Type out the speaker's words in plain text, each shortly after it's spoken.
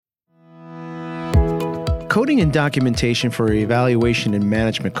Coding and documentation for evaluation and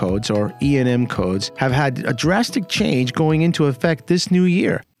management codes, or E&M codes, have had a drastic change going into effect this new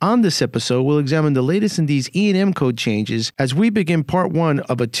year. On this episode, we'll examine the latest in these E&M code changes as we begin part one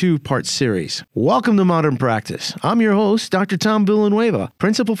of a two-part series. Welcome to Modern Practice. I'm your host, Dr. Tom Villanueva,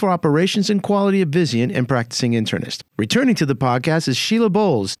 Principal for Operations and Quality at Vizient and practicing internist. Returning to the podcast is Sheila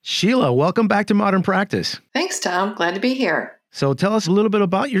Bowles. Sheila, welcome back to Modern Practice. Thanks, Tom. Glad to be here. So tell us a little bit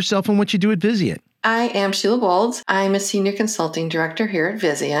about yourself and what you do at Vizient. I am Sheila Bowles. I'm a Senior Consulting Director here at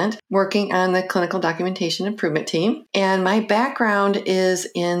Vizient, working on the Clinical Documentation Improvement Team. And my background is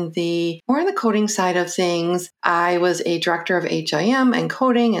more in the coding side of things. I was a Director of HIM and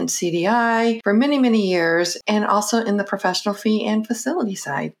Coding and CDI for many, many years, and also in the professional fee and facility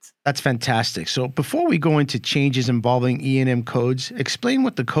sides. That's fantastic. So before we go into changes involving E&M codes, explain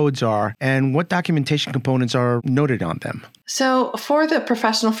what the codes are and what documentation components are noted on them. So for the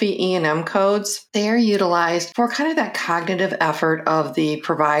professional fee E&M codes, they are utilized for kind of that cognitive effort of the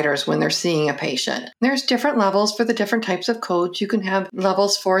providers when they're seeing a patient. There's different levels for the different types of codes. You can have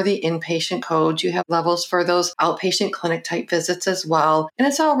levels for the inpatient codes. You have levels for those outpatient clinic type visits as well. And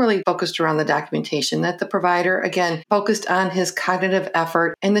it's all really focused around the documentation that the provider, again, focused on his cognitive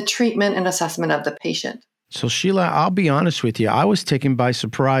effort and the treatment and assessment of the patient. So Sheila, I'll be honest with you. I was taken by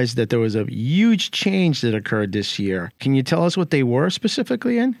surprise that there was a huge change that occurred this year. Can you tell us what they were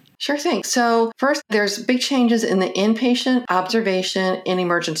specifically in? Sure thing. So first, there's big changes in the inpatient, observation, and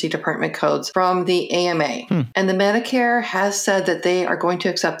emergency department codes from the AMA. And the Medicare has said that they are going to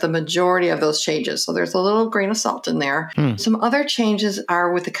accept the majority of those changes. So there's a little grain of salt in there. Some other changes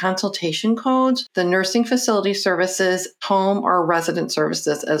are with the consultation codes, the nursing facility services, home or resident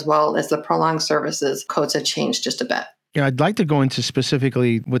services, as well as the prolonged services codes have changed just a bit. Yeah, I'd like to go into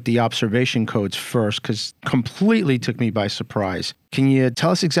specifically with the observation codes first, because completely took me by surprise. Can you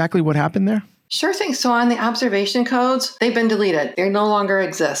tell us exactly what happened there? Sure thing. So on the observation codes, they've been deleted. They no longer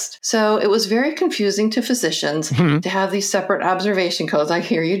exist. So it was very confusing to physicians to have these separate observation codes. I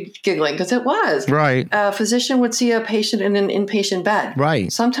hear you giggling because it was. Right. A physician would see a patient in an inpatient bed.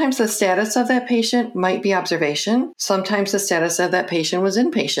 Right. Sometimes the status of that patient might be observation. Sometimes the status of that patient was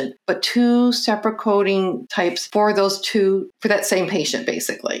inpatient, but two separate coding types for that same patient,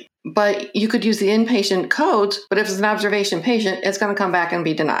 basically. But you could use the inpatient codes, but if it's an observation patient, it's going to come back and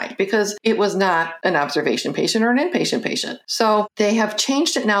be denied because it was not an observation patient or an inpatient patient. So they have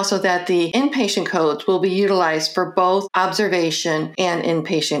changed it now so that the inpatient codes will be utilized for both observation and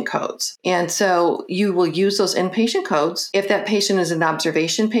inpatient codes. And so you will use those inpatient codes. If that patient is an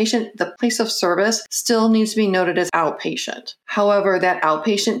observation patient, the place of service still needs to be noted as outpatient. However, that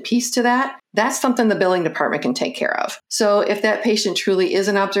outpatient piece to that's something the billing department can take care of. So if that patient truly is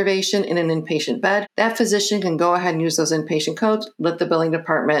an observation in an inpatient bed, that physician can go ahead and use those inpatient codes, let the billing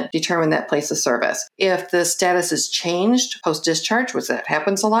department determine that place of service. If the status is changed post-discharge, which that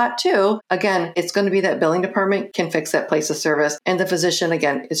happens a lot too, again, it's going to be that billing department can fix that place of service, and the physician,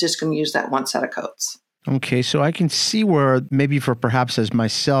 again, is just going to use that one set of codes. Okay, so I can see where maybe for perhaps as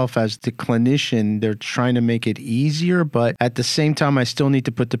myself, as the clinician, they're trying to make it easier, but at the same time, I still need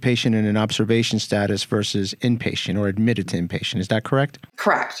to put the patient in an observation status versus inpatient or admitted to inpatient. Is that correct?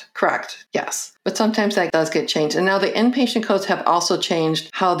 Correct. Yes. But sometimes that does get changed. And now the inpatient codes have also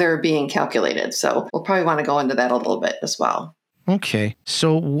changed how they're being calculated. So we'll probably want to go into that a little bit as well. Okay,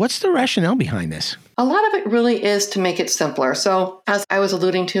 so what's the rationale behind this? A lot of it really is to make it simpler. So as I was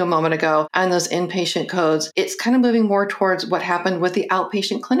alluding to a moment ago on those inpatient codes, it's kind of moving more towards what happened with the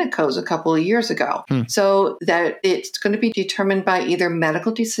outpatient clinic codes a couple of years ago. So that it's going to be determined by either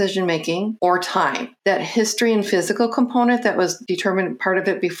medical decision-making or time. That history and physical component that was determined part of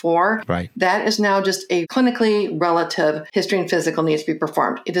it before, right, that is now just a clinically relative history and physical needs to be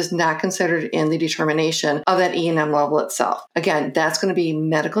performed. It is not considered in the determination of that E&M level itself. Again, that's going to be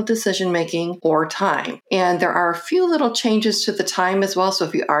medical decision-making or time. And there are a few little changes to the time as well. So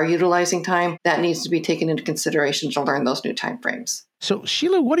if you are utilizing time, that needs to be taken into consideration to learn those new time frames. So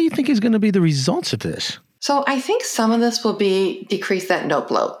Sheila, what do you think is going to be the results of this? So I think some of this will be decrease that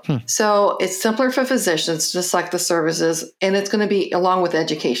note load. So it's simpler for physicians to select the services, and it's going to be along with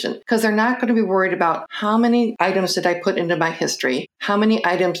education because they're not going to be worried about how many items did I put into my history? How many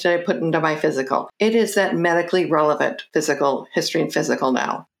items did I put into my physical? It is that medically relevant physical history and physical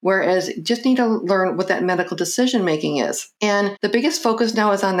now. Whereas you just need to learn what that medical decision making is. And the biggest focus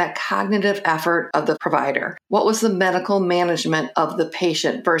now is on that cognitive effort of the provider. What was the medical management of the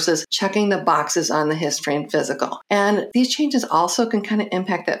patient versus checking the boxes on the history and physical? And these changes also can kind of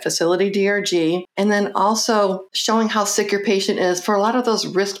impact that facility DRG, and then also showing how sick your patient is for a lot of those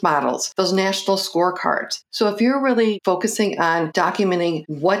risk models, those national scorecards. So if you're really focusing on documenting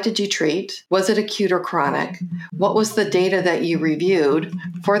what did you treat, was it acute or chronic, what was the data that you reviewed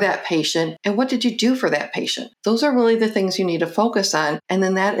for that patient, and what did you do for that patient? Those are really the things you need to focus on, and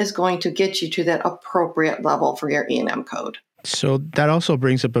then that is going to get you to that appropriate level for your E&M code. So that also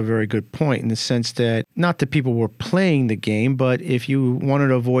brings up a very good point in the sense that not that people were playing the game, but if you wanted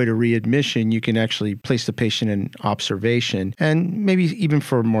to avoid a readmission, you can actually place the patient in observation. And maybe even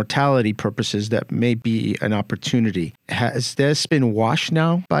for mortality purposes, that may be an opportunity. Has this been washed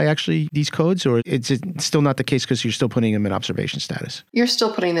now by actually these codes, or is it still not the case because you're still putting them in observation status? You're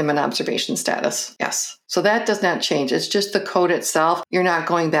still putting them in observation status, yes. So that does not change. It's just the code itself. You're not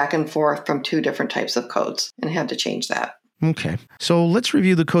going back and forth from two different types of codes and have to change that. Okay. So let's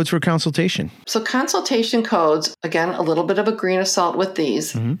review the codes for consultation. So consultation codes, again, a little bit of a grain of salt with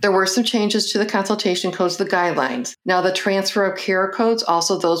these. There were some changes to the consultation codes, the guidelines. Now the transfer of care codes,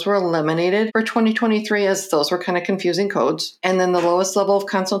 also those were eliminated for 2023 as those were kind of confusing codes. And then the lowest level of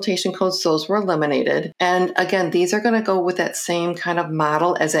consultation codes, those were eliminated. And again, these are going to go with that same kind of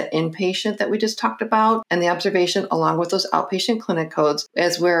model as that inpatient that we just talked about and the observation along with those outpatient clinic codes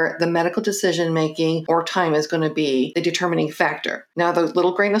as where the medical decision making or time is going to be the determining factor. Now, the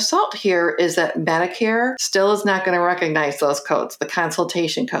little grain of salt here is that Medicare still is not going to recognize those codes, the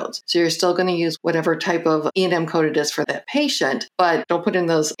consultation codes. So you're still going to use whatever type of E&M code it is for that patient, but don't put in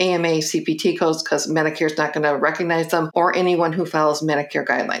those AMA CPT codes because Medicare is not going to recognize them or anyone who follows Medicare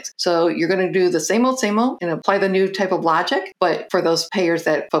guidelines. So you're going to do the same old and apply the new type of logic, but for those payers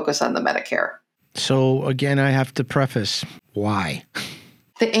that focus on the Medicare. So again, I have to preface, why?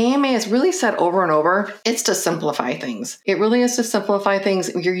 The AMA is really said over and over, it's to simplify things. It really is to simplify things.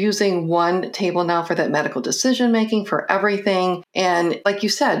 You're using one table now for that medical decision making for everything. And like you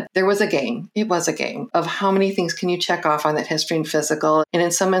said, there was a game. It was a game of how many things can you check off on that history and physical. And in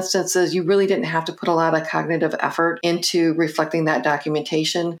some instances, you really didn't have to put a lot of cognitive effort into reflecting that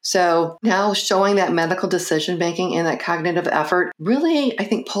documentation. So now showing that medical decision making and that cognitive effort really, I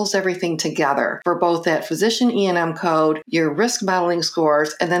think, pulls everything together for both that physician E&M code, your risk modeling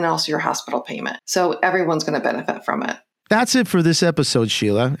scores, and then also your hospital payment. So everyone's going to benefit from it. That's it for this episode,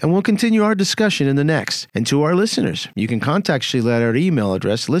 Sheila, and we'll continue our discussion in the next. And to our listeners, you can contact Sheila at our email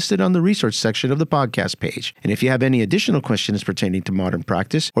address listed on the research section of the podcast page. And if you have any additional questions pertaining to modern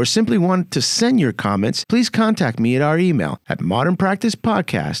practice or simply want to send your comments, please contact me at our email at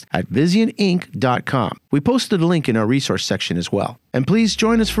modernpracticepodcast@viziontinc.com. We posted a link in our resource section as well. And please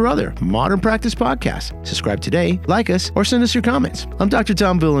join us for other Modern Practice podcasts. Subscribe today, like us, or send us your comments. I'm Dr.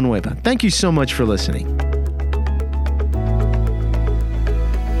 Tom Villanueva. Thank you so much for listening.